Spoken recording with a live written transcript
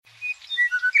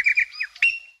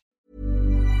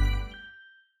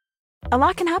A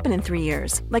lot can happen in 3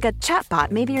 years, like a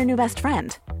chatbot may be your new best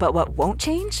friend. But what won't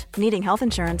change? Needing health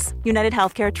insurance. United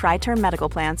Healthcare Tri-Term Medical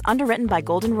Plans, underwritten by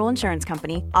Golden Rule Insurance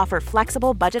Company, offer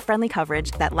flexible, budget-friendly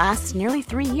coverage that lasts nearly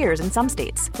 3 years in some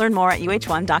states. Learn more at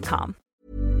uh1.com.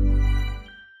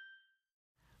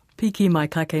 Piki mai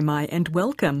kake mai and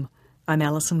welcome. I'm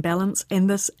Alison Ballance, and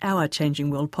this Our Changing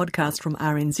World podcast from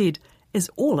RNZ is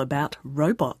all about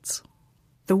robots.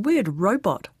 The word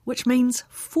robot, which means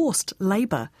forced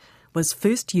labour, was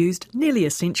first used nearly a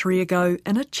century ago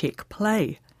in a Czech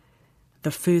play.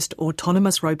 The first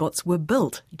autonomous robots were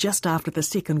built just after the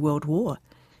Second World War.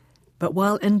 But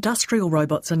while industrial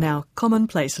robots are now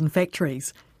commonplace in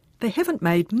factories, they haven't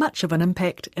made much of an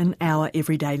impact in our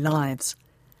everyday lives.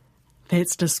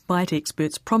 That's despite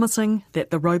experts promising that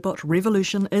the robot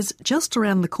revolution is just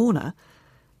around the corner.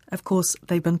 Of course,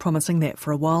 they've been promising that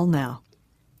for a while now.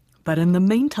 But in the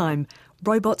meantime,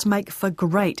 robots make for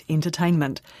great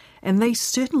entertainment, and they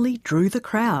certainly drew the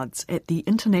crowds at the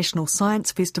International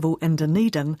Science Festival in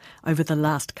Dunedin over the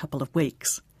last couple of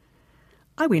weeks.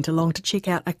 I went along to check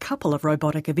out a couple of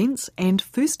robotic events, and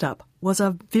first up was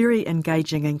a very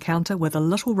engaging encounter with a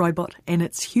little robot and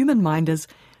its human minders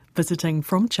visiting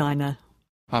from China.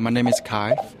 My name is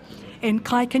Kai. And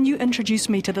Kai, can you introduce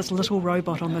me to this little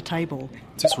robot on the table?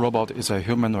 This robot is a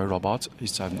humanoid robot.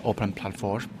 It's an open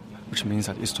platform, which means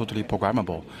that it's totally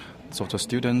programmable. So the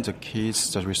students, the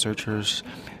kids, the researchers,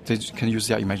 they can use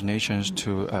their imaginations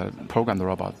to program the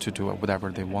robot to do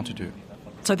whatever they want to do.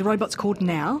 So the robot's called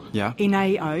Now, Yeah.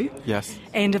 N-A-O. Yes.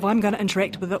 And if I'm going to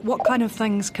interact with it, what kind of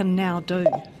things can Now do?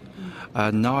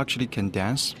 Now actually can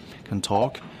dance, can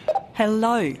talk.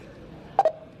 Hello.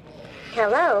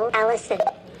 Hello, Alison.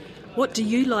 What do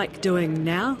you like doing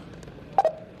now?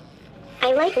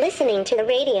 I like listening to the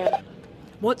radio.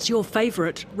 What's your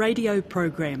favourite radio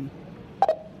program?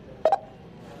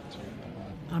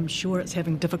 I'm sure it's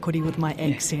having difficulty with my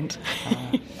accent.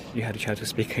 You have to try to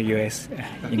speak US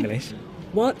English.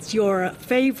 What's your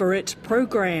favourite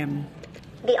program?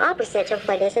 The opposite of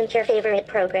what isn't your favorite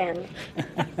program.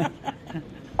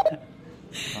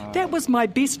 That was my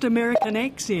best American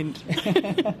accent.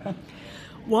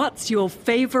 What's your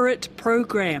favourite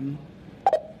program?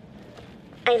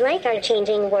 I like Our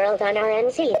Changing World on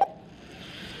RNZ.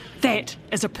 That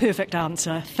is a perfect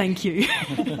answer, thank you.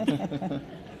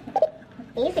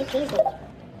 Easy peasy.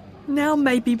 Now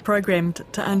may be programmed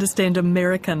to understand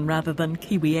American rather than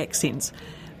Kiwi accents,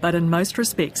 but in most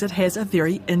respects it has a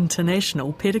very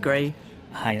international pedigree.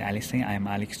 Hi, Alison. I'm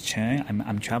Alex Chen.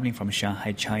 I'm traveling from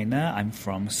Shanghai, China. I'm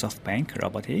from SoftBank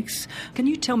Robotics. Can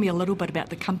you tell me a little bit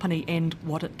about the company and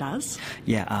what it does?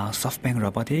 Yeah, SoftBank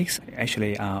Robotics.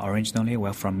 Actually, originally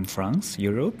we're from France,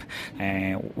 Europe,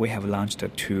 and we have launched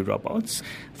 2 robots.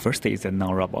 First is the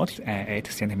Now robot, 8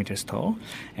 centimeters tall,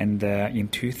 and in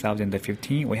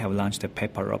 2015 we have launched a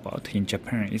Pepper robot in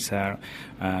Japan. It's a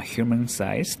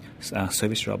human-sized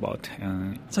service robot.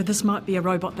 So this might be a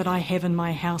robot that I have in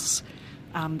my house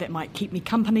that might keep me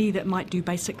company, that might do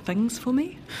basic things for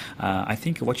me? I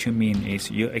think what you mean is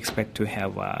you expect to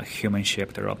have a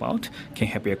human-shaped robot, can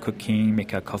help you cooking,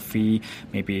 make a coffee,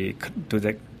 maybe do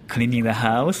the cleaning the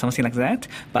house, something like that.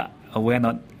 But we're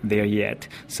not there yet.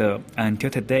 So until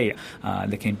today,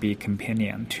 they can be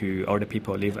companion to older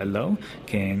people live alone,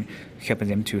 can help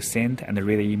them to send and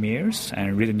read emails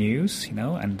and read the news,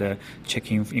 and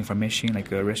checking information like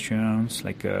restaurants,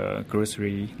 like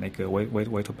grocery, like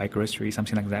where to buy groceries,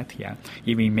 something like that. Yeah,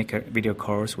 even make video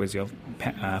calls with your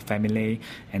family.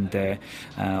 And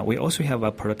we also have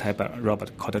a prototype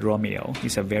robot called Romeo.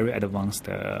 It's a very advanced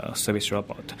service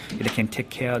robot. It can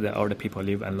take care of the older people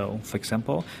live alone. For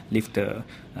example, lift the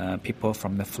people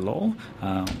from the floor,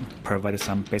 provide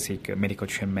some basic medical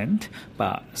treatment,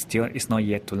 but still it's not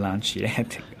yet to launch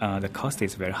yet. The cost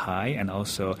is very high, and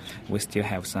also we still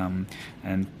have some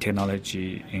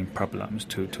technology problems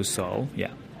to solve.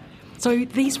 Yeah. So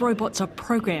these robots are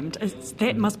programmed.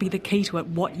 That must be the key to it,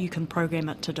 what you can program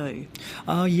it to do.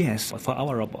 Yes, for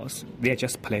our robots, they are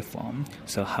just platform.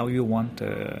 So how you want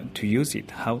to use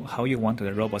it, how you want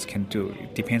the robots can do,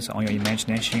 it depends on your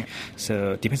imagination.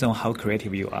 So it depends on how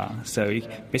creative you are. So you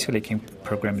basically can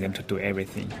program them to do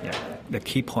everything. Yeah. The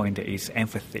key point is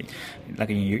empathy. Like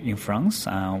in France,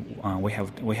 we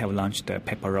have launched the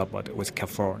Pepper robot with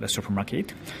Carrefour, the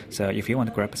supermarket. So if you want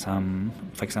to grab some,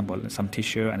 for example, some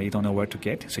tissue and you don't know where to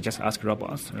get, so just ask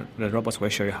robots. The robots will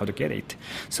show you how to get it.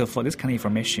 So for this kind of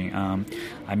information,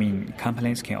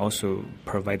 companies can also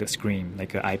provide a screen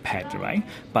like an iPad, right?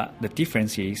 But the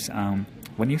difference is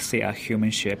when you see a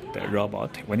human-shaped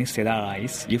robot, when you see their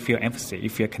eyes, you feel empathy, you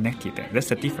feel connected. That's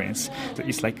the difference. So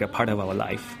it's like a part of our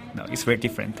life. No, it's very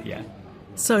different, yeah.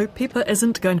 So Pepper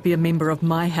isn't going to be a member of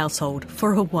my household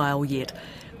for a while yet.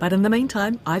 But in the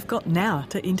meantime, I've got Now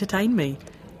to entertain me.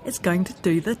 It's going to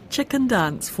do the chicken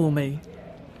dance for me.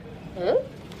 I've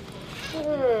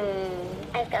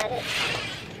got it.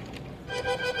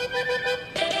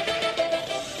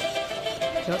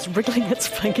 So it's wriggling its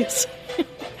fingers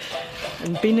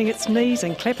and bending its knees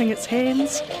and clapping its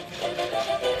hands.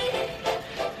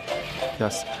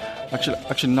 Yes.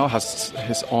 Actually, Now has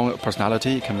his own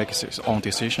personality. He can make his own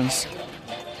decisions.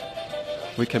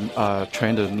 We can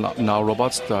train the Now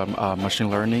robots, the machine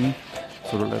learning,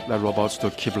 so the robots to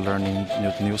keep learning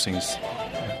new things.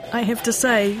 I have to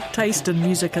say, taste and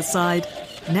music aside,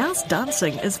 Now's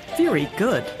dancing is very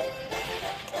good.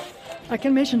 I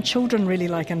can imagine children really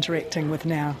like interacting with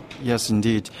Now. Yes,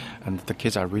 indeed. And the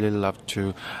kids are really love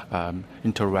to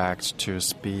interact, to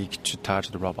speak, to touch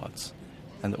the robots.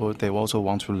 And they also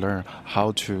want to learn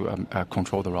how to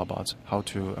control the robots, how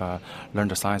to learn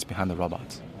the science behind the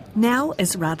robots. Now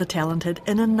is rather talented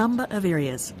in a number of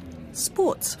areas.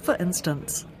 Sports, for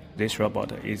instance. This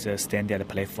robot is a standard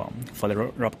platform for the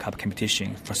Rob Cup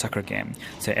competition for soccer game.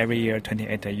 So every year,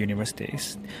 28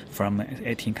 universities from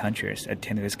 18 countries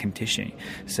attend this competition.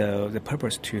 So the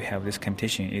purpose to have this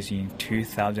competition is in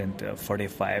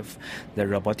 2045, the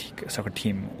robotic soccer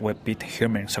team will beat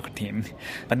human soccer team.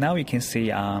 But now you can see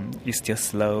it's still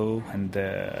slow and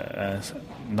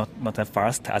not as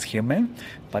fast as human,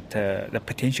 but the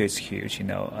potential is huge,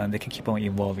 and they can keep on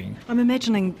evolving. I'm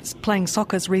imagining playing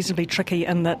soccer is reasonably tricky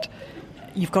in that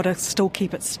you've got to still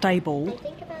keep it stable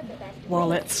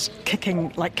while it's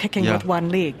kicking with one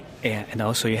leg. Yeah, and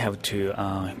also you have to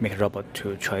make a robot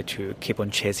to try to keep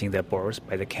on chasing the balls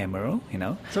by the camera,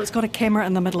 So it's got a camera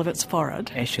in the middle of its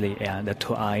forehead. Actually, the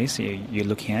two eyes you're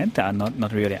looking at are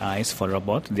not really eyes for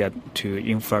robot. They are two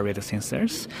infrared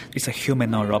sensors. It's a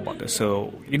humanoid robot.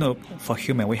 So, for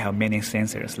human, we have many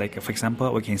sensors. Like, for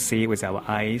example, we can see with our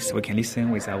eyes, we can listen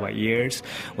with our ears,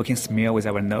 we can smell with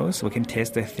our nose, we can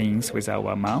taste the things with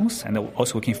our mouth, and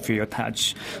also we can feel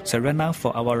touch. So right now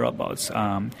for our robots,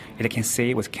 it can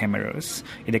see with cameras.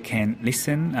 It can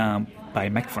listen by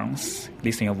microphones,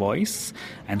 listen your voice,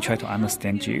 and try to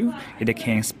understand you. It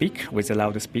can speak with the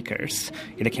loud speakers.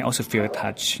 It can also feel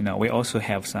touch. We also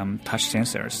have some touch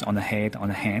sensors on the head, on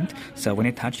the hand. So when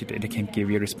you touch it, it can give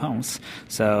you a response.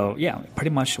 So yeah,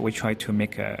 pretty much we try to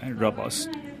make robots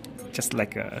just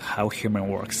like how human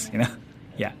works.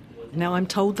 Yeah. Now I'm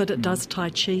told that it does Tai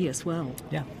Chi as well.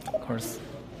 Yeah, of course.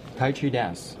 Tai Chi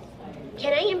dance.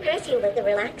 Can I impress you with a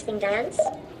relaxing dance?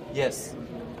 Yes.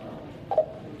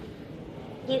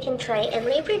 You can try and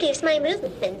reproduce my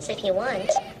movements if you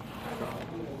want.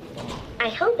 I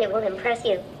hope it will impress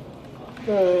you.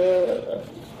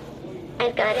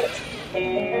 I've got it.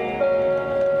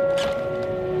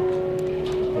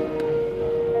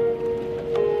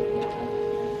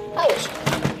 Ouch!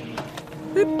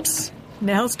 Oops,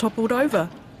 Now's toppled over.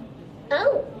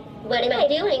 Oh, what am I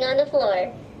doing on the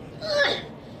floor?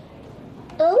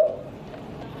 Oh?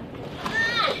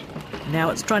 Now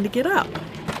it's trying to get up.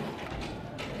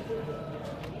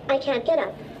 I can't get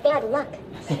up. Bad luck.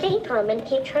 Stay calm and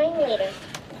keep trying later.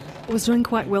 It was doing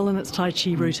quite well in its Tai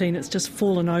Chi routine. It's just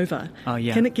fallen over. Oh,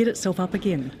 yeah. Can it get itself up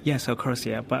again? Yes, of course,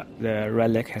 yeah. But the right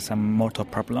leg has some motor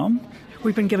problem.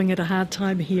 We've been giving it a hard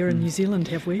time here in New Zealand,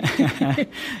 have we?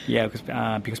 Yeah,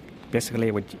 because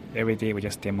basically every day we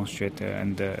just demonstrate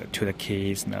to the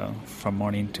kids, from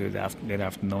morning to the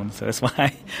afternoon. So that's why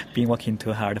I've been working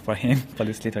too hard for him, for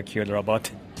this little cute robot.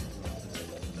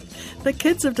 The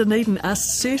kids of Dunedin are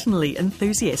certainly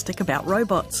enthusiastic about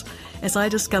robots, as I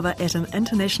discover at an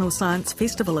International Science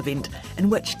Festival event in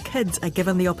which kids are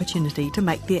given the opportunity to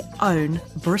make their own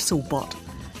Bristlebot.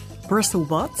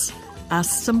 Bristlebots are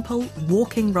simple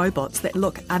walking robots that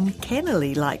look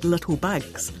uncannily like little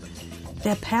bugs.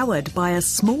 They're powered by a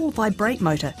small vibrate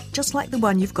motor, just like the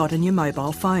one you've got in your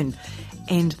mobile phone.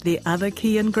 And the other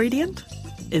key ingredient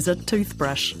is a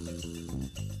toothbrush.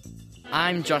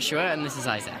 I'm Joshua and this is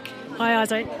Isaac. Hi,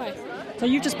 Isaac. Hi. So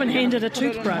you've just been handed a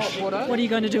toothbrush. What are you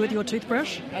going to do with your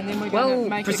toothbrush? And then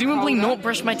we're presumably not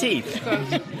brush my teeth.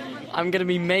 I'm going to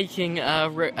be making a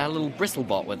little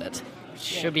Bristlebot with it.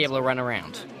 Should be able to run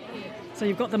around. So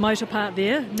you've got the motor part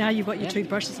there. Now you've got your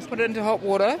toothbrushes. Put it into hot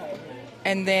water,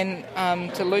 and then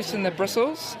to loosen the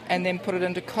bristles, and then put it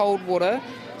into cold water.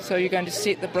 So you're going to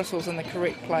set the bristles in the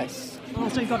correct place. Oh,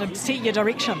 so you've got to set your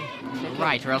direction.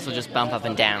 Right, or else it'll just bump up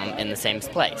and down in the same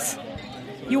place.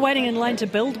 You're waiting in line to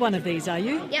build one of these, are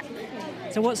you? Yep.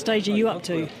 So what stage are you up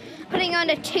to? Putting on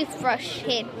a toothbrush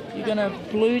head. You're going to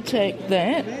blue tack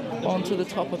that onto the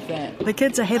top of that. The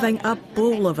kids are having a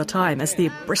ball of a time as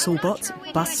their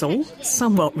Bristlebots bustle,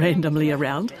 somewhat randomly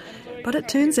around. But it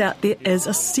turns out there is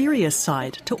a serious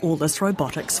side to all this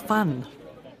robotics fun.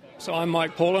 So I'm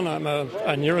Mike Paulin. I'm a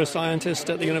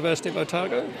neuroscientist at the University of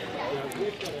Otago.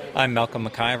 I'm Malcolm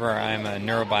McIver. I'm a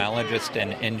neurobiologist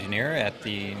and engineer at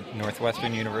the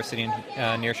Northwestern University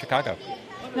near Chicago.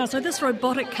 Now, so this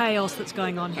robotic chaos that's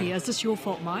going on here, is this your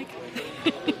fault, Mike?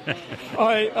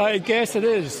 I guess it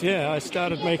is, yeah. I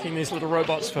started making these little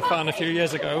robots for fun a few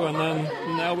years ago, and then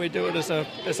now we do it as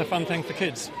a fun thing for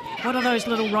kids. What are those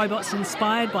little robots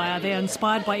inspired by? Are they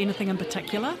inspired by anything in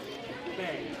particular?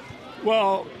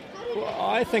 Well,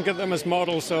 I think of them as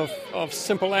models of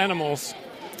simple animals,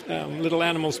 little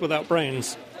animals without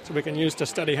brains, so we can use to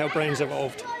study how brains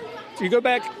evolved. So you go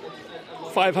back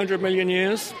 500 million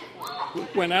years,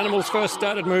 when animals first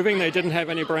started moving, they didn't have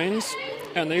any brains,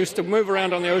 and they used to move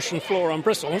around on the ocean floor on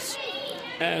bristles,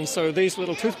 and so these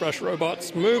little toothbrush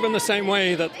robots move in the same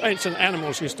way that ancient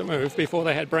animals used to move before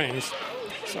they had brains.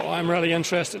 So I'm really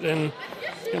interested in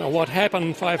what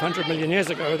happened 500 million years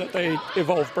ago, that they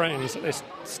evolved brains, that they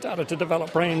started to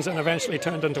develop brains and eventually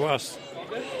turned into us.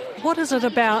 What is it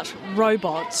about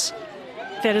robots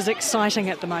that is exciting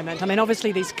at the moment? I mean,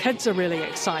 obviously these kids are really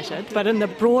excited, but in the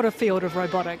broader field of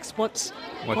robotics, what's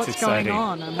going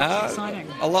on and what's exciting?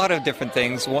 A lot of different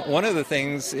things. One of the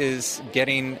things is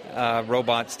getting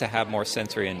robots to have more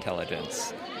sensory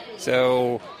intelligence.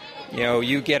 So,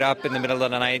 you get up in the middle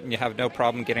of the night and you have no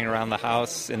problem getting around the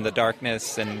house in the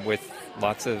darkness and with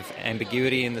lots of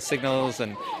ambiguity in the signals,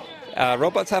 and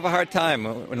robots have a hard time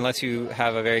unless you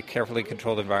have a very carefully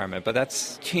controlled environment. But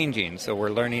that's changing, so we're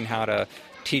learning how to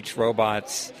teach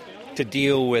robots to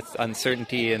deal with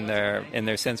uncertainty in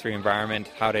their sensory environment,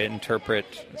 how to interpret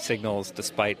signals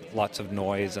despite lots of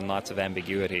noise and lots of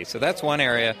ambiguity. So that's one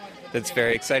area that's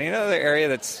very exciting. Another area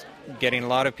that's getting a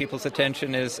lot of people's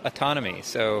attention is autonomy.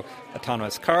 So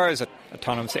autonomous cars,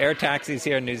 autonomous air taxis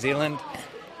here in New Zealand.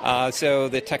 So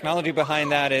the technology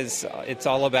behind that is it's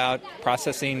all about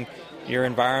processing your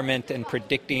environment and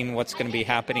predicting what's going to be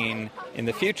happening in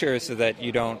the future so that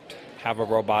you don't have a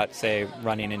robot, say,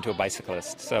 running into a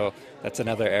bicyclist. So that's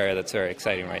another area that's very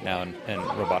exciting right now in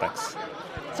robotics.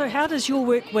 So how does your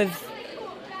work with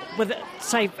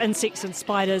say, insects and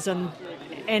spiders and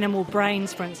animal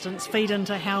brains, for instance, feed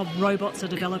into how robots are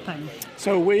developing?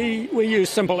 So we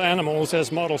use simple animals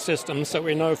as model systems. So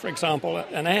we know, for example,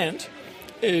 an ant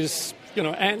is,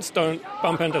 ants don't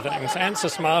bump into things. Ants are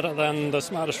smarter than the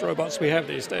smartest robots we have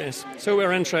these days. So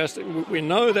we're interested. We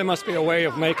know there must be a way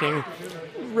of making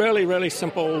really, really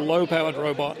simple, low-powered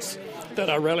robots that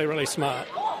are really, really smart.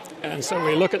 And so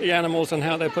we look at the animals and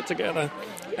how they're put together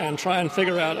and try and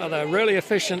figure out, are there really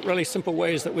efficient, really simple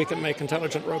ways that we can make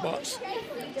intelligent robots?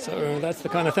 So that's the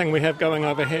kind of thing we have going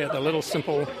over here, the little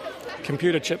simple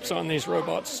computer chips on these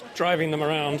robots, driving them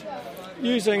around,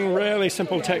 using really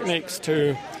simple techniques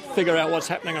to figure out what's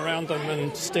happening around them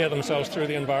and steer themselves through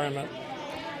the environment.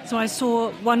 So I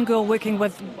saw one girl working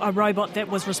with a robot that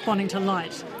was responding to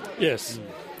light. Yes.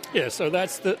 Yeah, so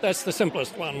that's the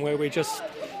simplest one, where we just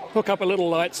hook up a little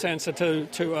light sensor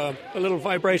to a little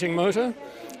vibrating motor,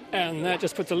 and that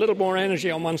just puts a little more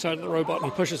energy on one side of the robot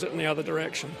and pushes it in the other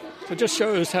direction. So it just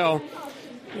shows how,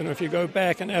 if you go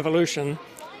back in evolution,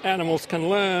 animals can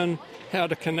learn how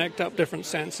to connect up different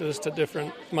sensors to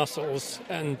different muscles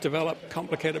and develop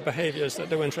complicated behaviors that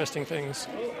do interesting things.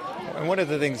 And one of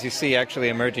the things you see actually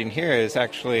emerging here is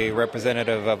actually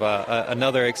representative of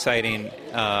another exciting,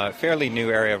 fairly new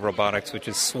area of robotics, which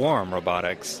is swarm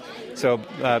robotics. So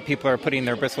people are putting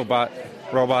their Bristlebot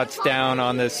robots down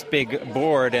on this big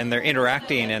board, and they're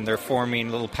interacting and they're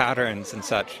forming little patterns and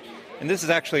such. And this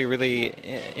is actually a really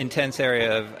intense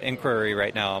area of inquiry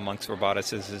right now amongst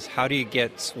roboticists, is how do you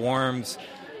get swarms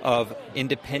of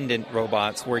independent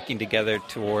robots working together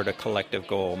toward a collective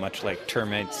goal, much like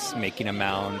termites making a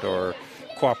mound or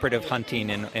cooperative hunting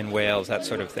in whales, that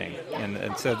sort of thing.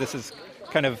 And so this is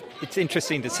it's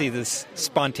interesting to see this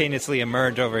spontaneously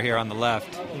emerge over here on the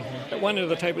left. Mm-hmm. At one end of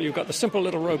the table you've got the simple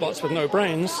little robots with no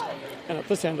brains, and at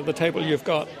this end of the table you've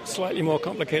got slightly more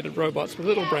complicated robots with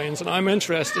little brains, and I'm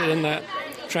interested in that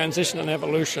transition and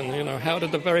evolution. How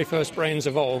did the very first brains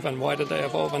evolve, and why did they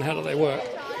evolve, and how do they work?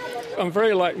 I'm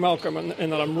very like Malcolm in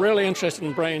that I'm really interested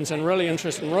in brains and really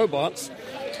interested in robots,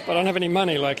 but I don't have any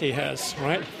money like he has,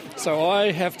 right? So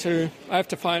I have to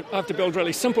build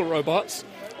really simple robots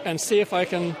and see if I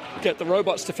can get the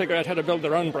robots to figure out how to build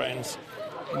their own brains.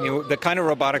 The kind of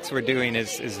robotics we're doing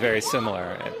is very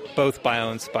similar, both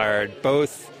bio-inspired,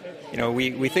 both,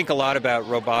 we think a lot about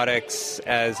robotics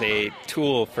as a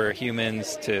tool for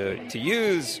humans to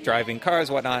use, driving cars,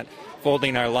 whatnot,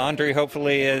 folding our laundry,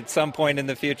 hopefully, at some point in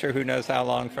the future, who knows how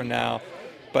long from now.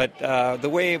 But the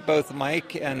way both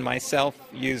Mike and myself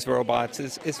use robots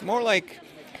is more like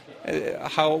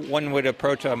how one would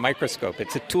approach a microscope.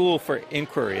 It's a tool for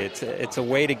inquiry. It's a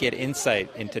way to get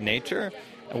insight into nature.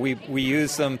 We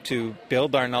use them to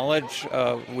build our knowledge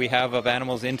we have of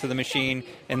animals into the machine,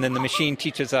 and then the machine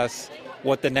teaches us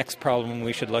what the next problem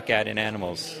we should look at in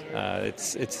animals.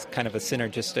 It's kind of a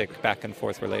synergistic back and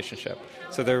forth relationship.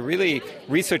 So they're really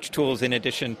research tools in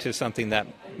addition to something that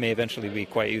may eventually be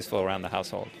quite useful around the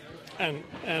household.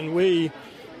 And we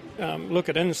look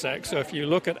at insects. So if you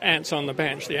look at ants on the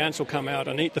bench, the ants will come out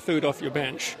and eat the food off your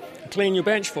bench, clean your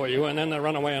bench for you, and then they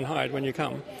run away and hide when you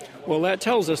come. Well, that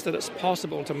tells us that it's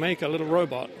possible to make a little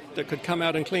robot that could come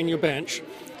out and clean your bench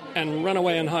and run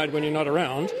away and hide when you're not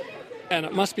around. And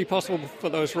it must be possible for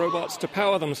those robots to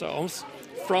power themselves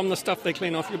from the stuff they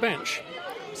clean off your bench.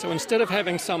 So instead of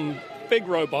having some big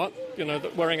robot,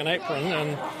 wearing an apron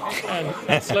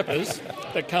and slippers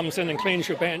that comes in and cleans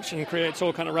your bench and creates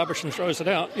all kind of rubbish and throws it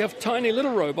out, you have tiny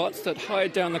little robots that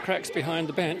hide down the cracks behind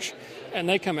the bench, and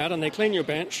they come out and they clean your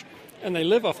bench, and they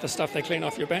live off the stuff they clean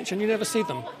off your bench, and you never see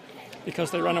them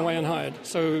because they run away and hide.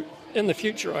 So in the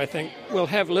future, I think, we'll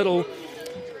have little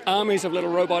armies of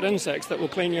little robot insects that will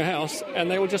clean your house,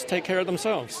 and they will just take care of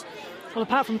themselves. Well,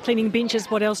 apart from cleaning benches,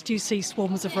 what else do you see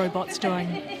swarms of robots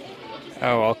doing?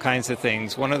 Oh, all kinds of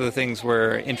things. One of the things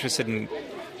we're interested in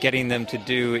getting them to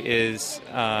do is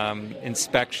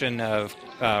inspection of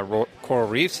coral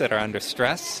reefs that are under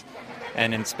stress,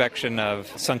 and inspection of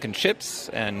sunken ships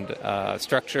and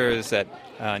structures that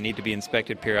need to be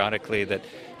inspected periodically, that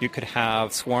you could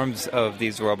have swarms of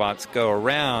these robots go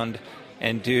around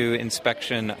and do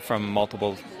inspection from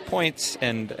multiple points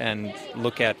and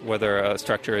look at whether a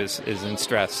structure is in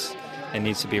stress and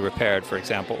needs to be repaired, for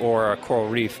example, or a coral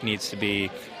reef needs to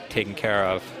be taken care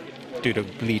of due to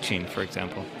bleaching, for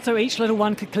example. So each little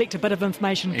one could collect a bit of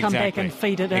information, come back and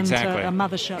feed it into a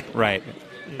mothership. Right.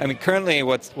 I mean, currently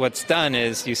what's done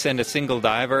is you send a single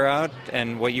diver out,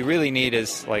 and what you really need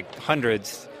is like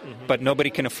hundreds, but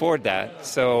nobody can afford that.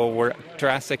 So we're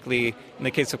drastically, in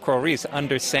the case of coral reefs,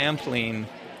 undersampling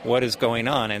what is going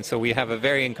on, and so we have a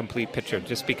very incomplete picture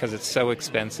just because it's so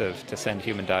expensive to send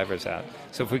human divers out.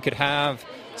 So if we could have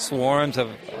swarms of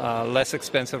less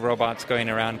expensive robots going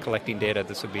around collecting data,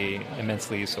 this would be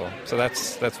immensely useful. So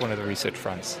that's one of the research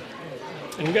fronts.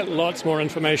 And you get lots more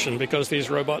information because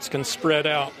these robots can spread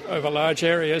out over large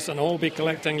areas and all be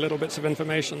collecting little bits of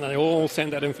information. They all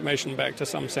send that information back to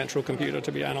some central computer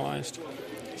to be analysed.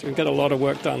 So we get a lot of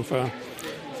work done for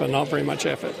not very much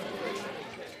effort.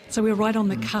 So we're right on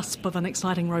the cusp of an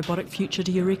exciting robotic future,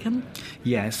 do you reckon?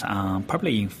 Yes,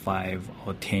 probably in 5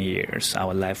 or 10 years,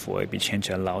 our life will be changed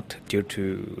a lot due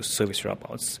to service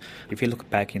robots. If you look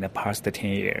back in the past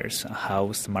 10 years,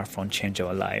 how smartphone changed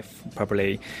our life,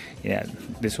 probably,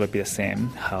 this will be the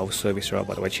same, how service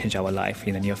robot will change our life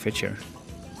in the near future.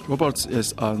 Robots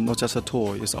is not just a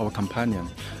tool, it's our companion.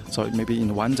 So maybe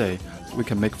in one day, we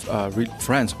can make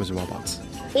friends with robots.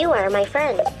 You are my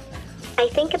friend. I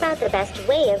think about the best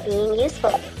way of being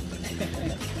useful.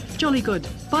 Jolly good.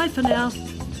 Bye for now.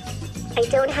 I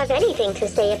don't have anything to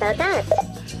say about that.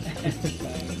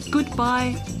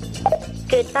 Goodbye.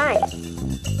 Goodbye.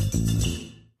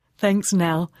 Thanks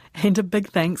now, and a big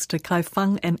thanks to Kai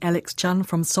Fung and Alex Chun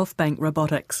from SoftBank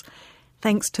Robotics.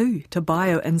 Thanks too to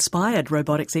bio-inspired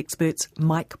robotics experts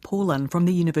Mike Paulin from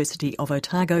the University of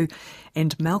Otago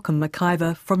and Malcolm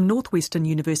McIver from Northwestern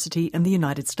University in the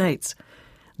United States.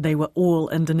 They were all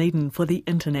in Dunedin for the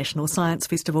International Science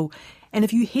Festival, and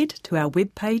if you head to our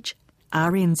webpage,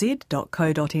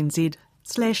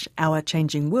 rnz.co.nz/Our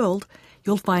Changing World,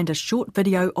 you'll find a short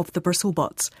video of the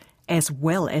Bristlebots, as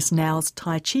well as Now's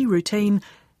Tai Chi routine,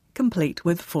 complete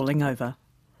with falling over.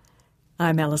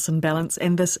 I'm Alison Ballance,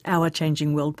 and this Our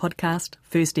Changing World podcast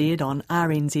first aired on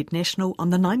RNZ National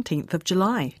on the 19th of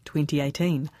July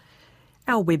 2018.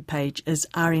 Our webpage is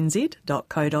rnz.co.nz/Our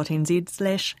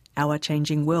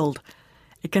Changing World.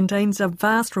 It contains a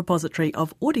vast repository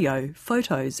of audio,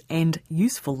 photos and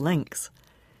useful links.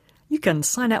 You can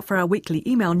sign up for our weekly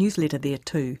email newsletter there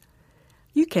too.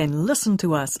 You can listen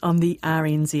to us on the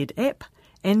RNZ app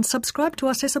and subscribe to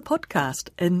us as a podcast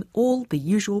in all the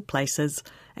usual places,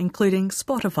 including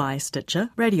Spotify,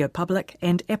 Stitcher, Radio Public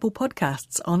and Apple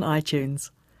Podcasts on iTunes.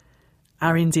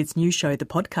 RNZ's new show, The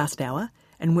Podcast Hour,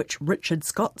 in which Richard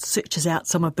Scott searches out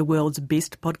some of the world's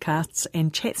best podcasts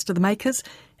and chats to the makers,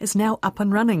 is now up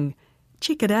and running.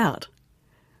 Check it out.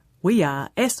 We are,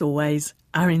 as always,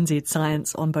 RNZ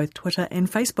Science on both Twitter and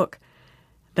Facebook.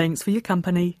 Thanks for your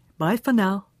company. Bye for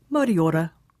now.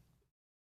 Moriora.